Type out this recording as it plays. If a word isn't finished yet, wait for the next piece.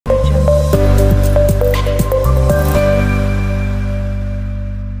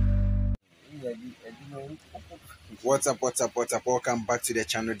What's up? Welcome back to the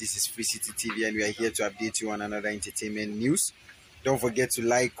channel. This is FCTV and we are here to update you on another entertainment news. Don't forget to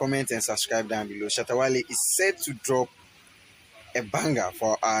like, comment and subscribe down below. Shatta Wale is set to drop a banger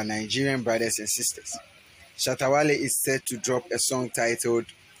for our Nigerian brothers and sisters. Shatta Wale is set to drop a song titled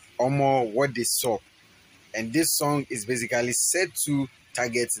Omo What Dey Sup, and this song is basically set to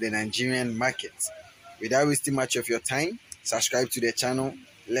target the Nigerian market. Without wasting much of your time, subscribe to the channel.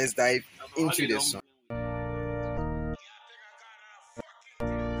 Let's dive into the song.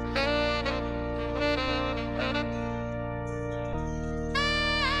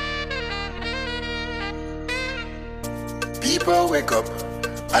 People wake up,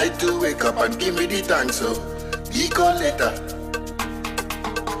 I do wake up and give me the thanks, so he call later.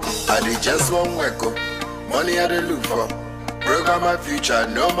 I did just one wake up, money I dey look for, program my future,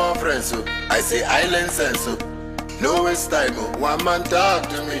 no more friends, so I say island sense, so no waste time, oh. One man talk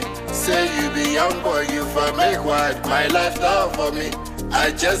to me, say you be young boy, you for make wide, my life down for me,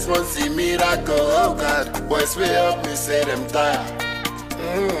 I just want see miracle, oh God, boys way up me say them tired,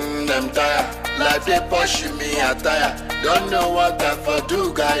 them tired. Life they push me attire. Don't know what I for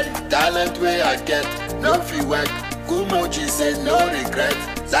do, guy. Talent way I get, no fee work. Kumoji say no regret.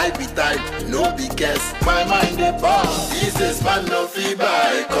 Life be tight, no be guess. My mind they bomb. This is man no fee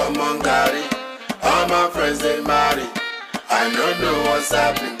buy. Come on, carry. All my friends they marry. I don't know what's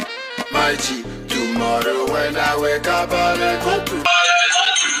happening. My G, tomorrow when I wake up, I go to.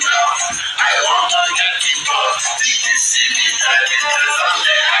 I want to get people. Did you see me driving the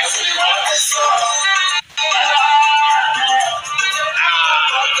Sunday? Ask me what is up.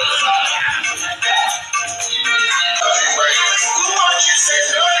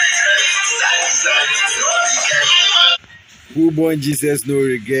 Who born Jesus no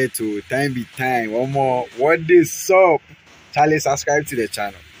regret, oh, time be time. One more. What dey sup? Charlie, subscribe to the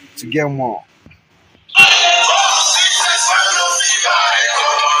channel to get more.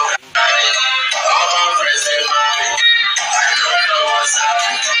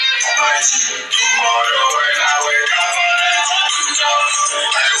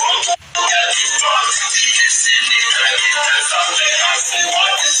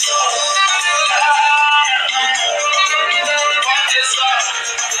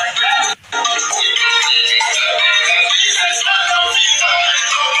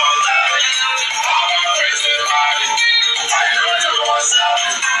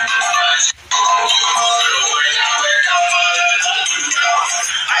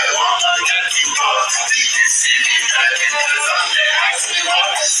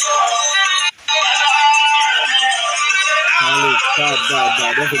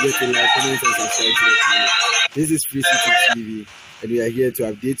 Don't forget to like, comment, and subscribe to the channel. This is FCTV, and we are here to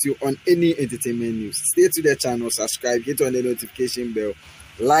update you on any entertainment news. Stay to the channel, subscribe, hit on the notification bell,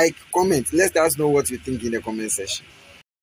 like, comment. Let us know what you think in the comment section.